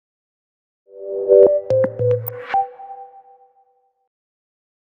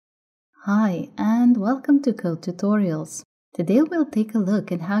Hi, and welcome to Code Tutorials. Today we'll take a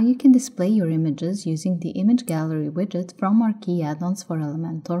look at how you can display your images using the Image Gallery widget from our Qi Addons for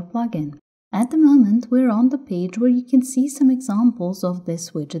Elementor plugin. At the moment, we're on the page where you can see some examples of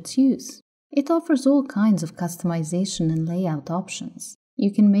this widget's use. It offers all kinds of customization and layout options.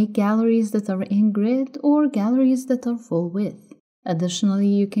 You can make galleries that are in grid or galleries that are full width. Additionally,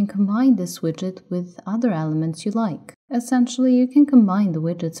 you can combine this widget with other elements you like. Essentially, you can combine the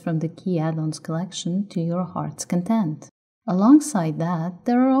widgets from the Qi Addons collection to your heart's content. Alongside that,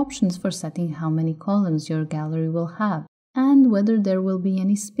 there are options for setting how many columns your gallery will have and whether there will be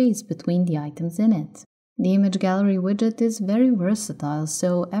any space between the items in it. The Image Gallery widget is very versatile,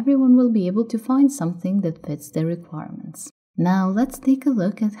 so everyone will be able to find something that fits their requirements. Now, let's take a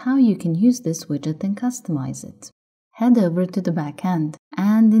look at how you can use this widget and customize it. Head over to the back end,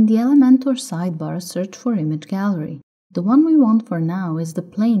 and in the Elementor sidebar, search for Image Gallery. The one we want for now is the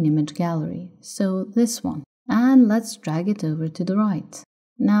plain Image Gallery, so this one. And let's drag it over to the right.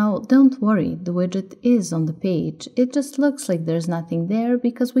 Now, don't worry, the widget is on the page. It just looks like there's nothing there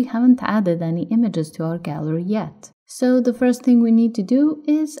because we haven't added any images to our gallery yet. So the first thing we need to do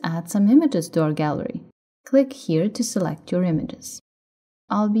is add some images to our gallery. Click here to select your images.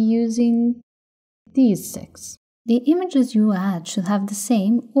 I'll be using these 6. The images you add should have the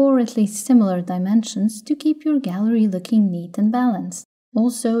same or at least similar dimensions to keep your gallery looking neat and balanced.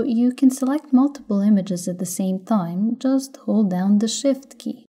 Also, you can select multiple images at the same time, just hold down the Shift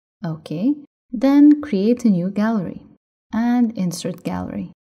key. Okay, then create a new gallery and insert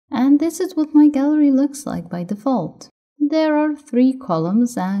gallery. And this is what my gallery looks like by default. There are 3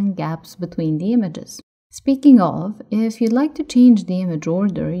 columns and gaps between the images. Speaking of, if you'd like to change the image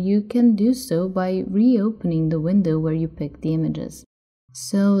order, you can do so by reopening the window where you picked the images.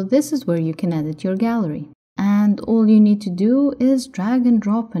 So this is where you can edit your gallery. And all you need to do is drag and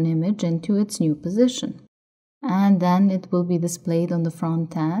drop an image into its new position. And then it will be displayed on the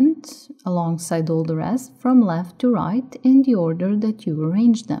front end, alongside all the rest, from left to right in the order that you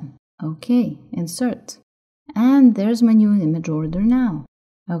arranged them. Okay, insert. And there's my new image order now.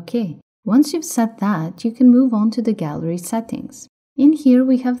 Okay. Once you've set that, you can move on to the gallery settings. In here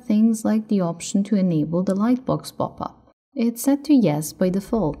we have things like the option to enable the lightbox pop-up. It's set to yes by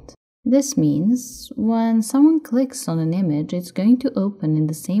default. This means when someone clicks on an image, it's going to open in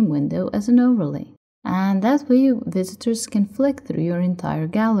the same window as an overlay. And that way visitors can flick through your entire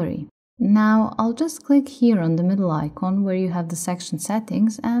gallery. Now I'll just click here on the middle icon where you have the section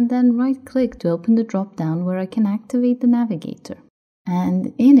settings and then right-click to open the drop-down where I can activate the navigator.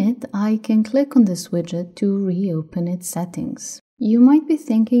 And in it, I can click on this widget to reopen its settings. You might be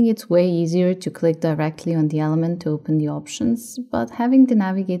thinking it's way easier to click directly on the element to open the options, but having the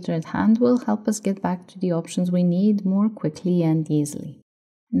navigator at hand will help us get back to the options we need more quickly and easily.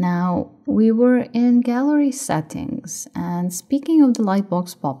 Now, we were in gallery settings, and speaking of the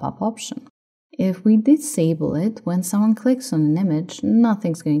lightbox pop-up option, if we disable it, when someone clicks on an image,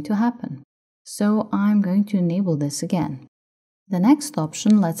 nothing's going to happen. So I'm going to enable this again. The next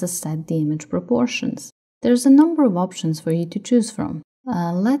option lets us set the image proportions. There's a number of options for you to choose from.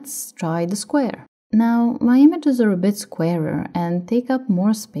 Let's try the square. Now, my images are a bit squarer and take up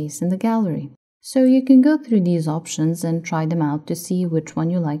more space in the gallery. So you can go through these options and try them out to see which one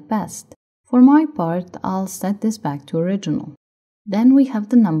you like best. For my part, I'll set this back to original. Then we have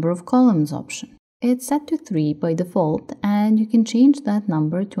the number of columns option. It's set to 3 by default, and you can change that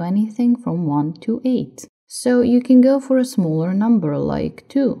number to anything from 1 to 8. So you can go for a smaller number like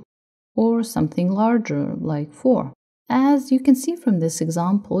 2 or something larger like 4. As you can see from this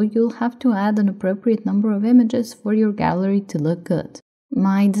example, you'll have to add an appropriate number of images for your gallery to look good.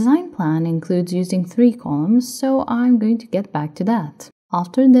 My design plan includes using 3 columns, so I'm going to get back to that.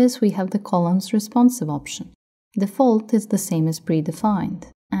 After this, we have the columns responsive option. Default is the same as predefined,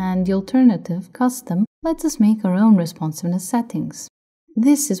 and the alternative, custom, lets us make our own responsiveness settings.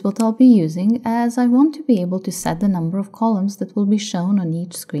 This is what I'll be using as I want to be able to set the number of columns that will be shown on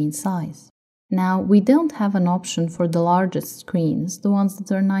each screen size. Now, we don't have an option for the largest screens, the ones that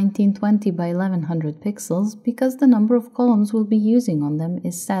are 1920 by 1100 pixels, because the number of columns we'll be using on them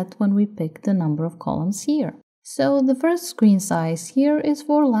is set when we pick the number of columns here. So the first screen size here is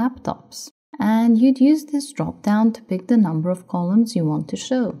for laptops, and you'd use this drop-down to pick the number of columns you want to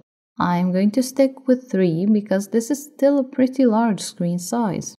show. I'm going to stick with 3 because this is still a pretty large screen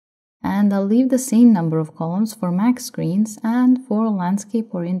size. And I'll leave the same number of columns for Mac screens and for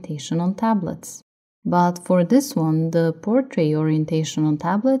landscape orientation on tablets. But for this one, the portrait orientation on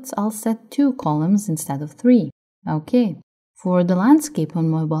tablets, I'll set 2 columns instead of 3. Okay. For the landscape on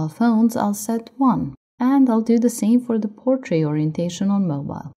mobile phones, I'll set 1. And I'll do the same for the portrait orientation on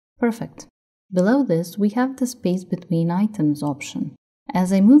mobile. Perfect. Below this, we have the space between items option.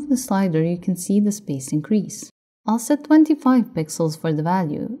 As I move the slider, you can see the space increase. I'll set 25 pixels for the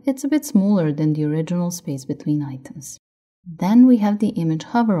value. It's a bit smaller than the original space between items. Then we have the image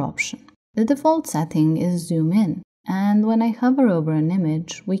hover option. The default setting is zoom in, and when I hover over an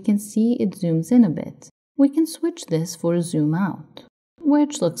image, we can see it zooms in a bit. We can switch this for zoom out,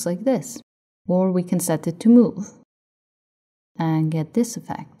 which looks like this. Or we can set it to move and get this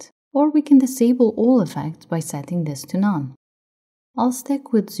effect. Or we can disable all effects by setting this to none. I'll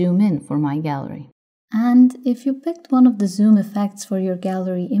stick with zoom in for my gallery. And if you picked one of the zoom effects for your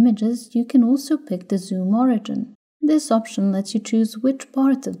gallery images, you can also pick the zoom origin. This option lets you choose which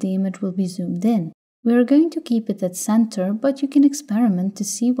part of the image will be zoomed in. We are going to keep it at center, but you can experiment to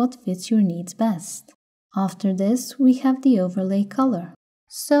see what fits your needs best. After this, we have the overlay color.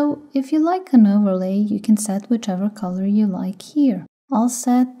 So if you like an overlay, you can set whichever color you like here. I'll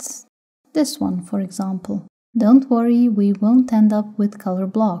set this one, for example. Don't worry, we won't end up with color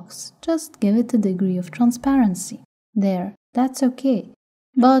blocks. Just give it a degree of transparency. There, that's okay.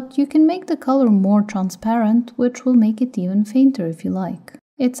 But you can make the color more transparent, which will make it even fainter if you like.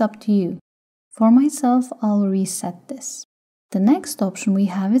 It's up to you. For myself, I'll reset this. The next option we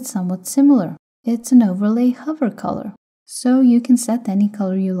have is somewhat similar. It's an overlay hover color. So you can set any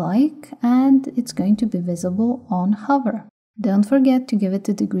color you like, and it's going to be visible on hover. Don't forget to give it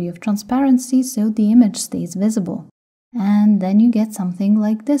a degree of transparency so the image stays visible. And then you get something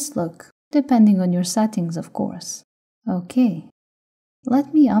like this look, depending on your settings, of course. Okay,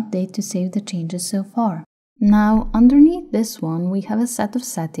 let me update to save the changes so far. Now, underneath this one, we have a set of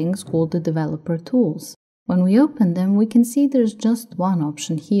settings called the developer tools. When we open them, we can see there's just one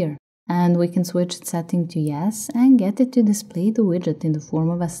option here. And we can switch its setting to yes and get it to display the widget in the form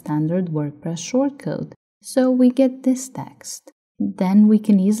of a standard WordPress shortcode. So we get this text. Then we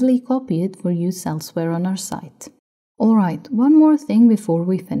can easily copy it for use elsewhere on our site. Alright, one more thing before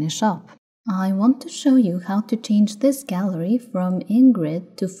we finish up. I want to show you how to change this gallery from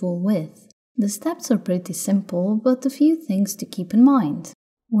in-grid to full width. The steps are pretty simple, but a few things to keep in mind.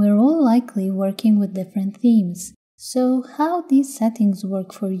 We're all likely working with different themes, so how these settings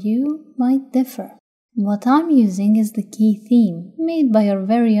work for you might differ. What I'm using is the Qi theme, made by our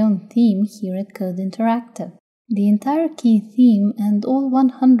very own theme here at Qode Interactive. The entire Qi theme and all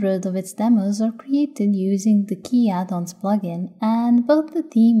 100 of its demos are created using the Qi Addons plugin, and both the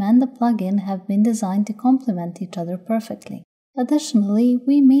theme and the plugin have been designed to complement each other perfectly. Additionally,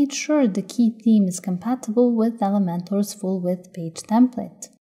 we made sure the Qi theme is compatible with Elementor's full-width page template.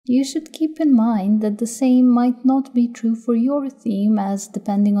 You should keep in mind that the same might not be true for your theme, as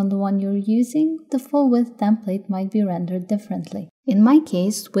depending on the one you're using, the full-width template might be rendered differently. In my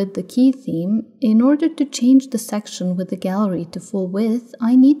case, with the Qi theme, in order to change the section with the gallery to full width,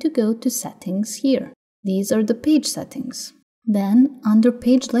 I need to go to Settings here. These are the page settings. Then, under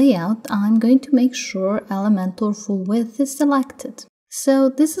Page Layout, I'm going to make sure Elementor full width is selected. So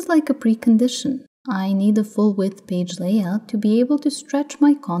this is like a precondition. I need a full width page layout to be able to stretch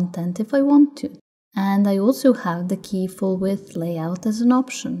my content if I want to. And I also have the Qi full width layout as an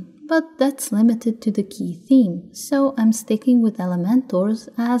option, but that's limited to the Qi theme, so I'm sticking with Elementor's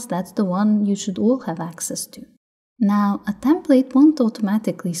as that's the one you should all have access to. Now, a template won't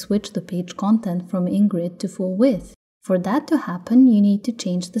automatically switch the page content from in-grid to full width. For that to happen, you need to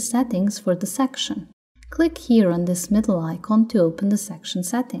change the settings for the section. Click here on this middle icon to open the section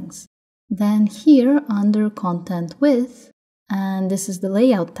settings. Then here under Content Width, and this is the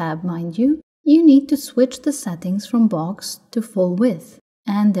Layout tab mind you, you need to switch the settings from box to full width.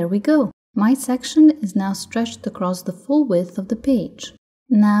 And there we go. My section is now stretched across the full width of the page.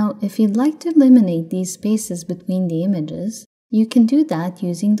 Now, if you'd like to eliminate these spaces between the images, you can do that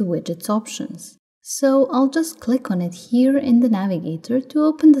using the widgets options. So I'll just click on it here in the navigator to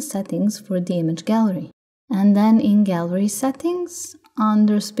open the settings for the image gallery. And then in Gallery Settings,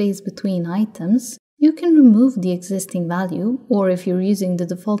 under Space Between Items, you can remove the existing value, or if you're using the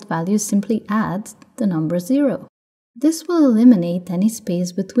default value, simply add the number 0. This will eliminate any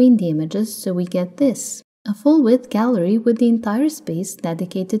space between the images, so we get this, a full-width gallery with the entire space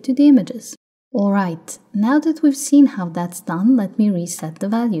dedicated to the images. Alright, now that we've seen how that's done, let me reset the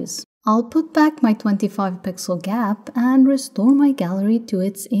values. I'll put back my 25 pixel gap and restore my gallery to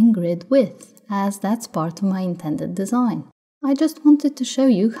its in-grid width, as that's part of my intended design. I just wanted to show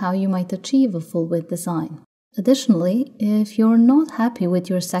you how you might achieve a full-width design. Additionally, if you're not happy with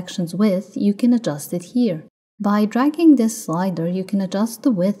your section's width, you can adjust it here. By dragging this slider, you can adjust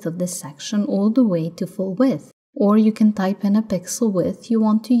the width of this section all the way to full width, or you can type in a pixel width you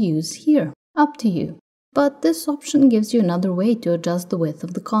want to use here. Up to you. but this option gives you another way to adjust the width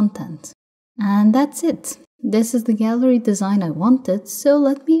of the content. And that's it. This is the gallery design I wanted, so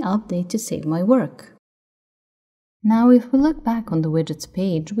let me update to save my work. Now if we look back on the widgets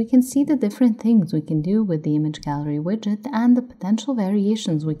page, we can see the different things we can do with the image gallery widget and the potential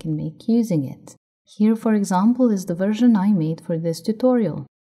variations we can make using it. Here, for example, is the version I made for this tutorial.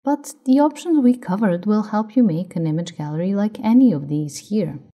 But the options we covered will help you make an image gallery like any of these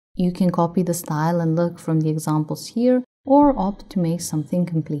here. You can copy the style and look from the examples here, or opt to make something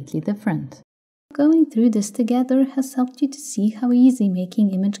completely different. Going through this together has helped you to see how easy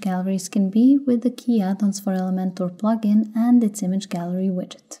making image galleries can be with the Qi Addons for Elementor plugin and its image gallery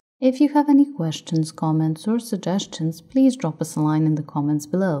widget. If you have any questions, comments, or suggestions, please drop us a line in the comments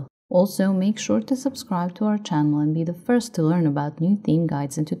below. Also, make sure to subscribe to our channel and be the first to learn about new theme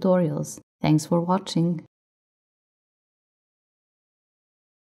guides and tutorials. Thanks for watching!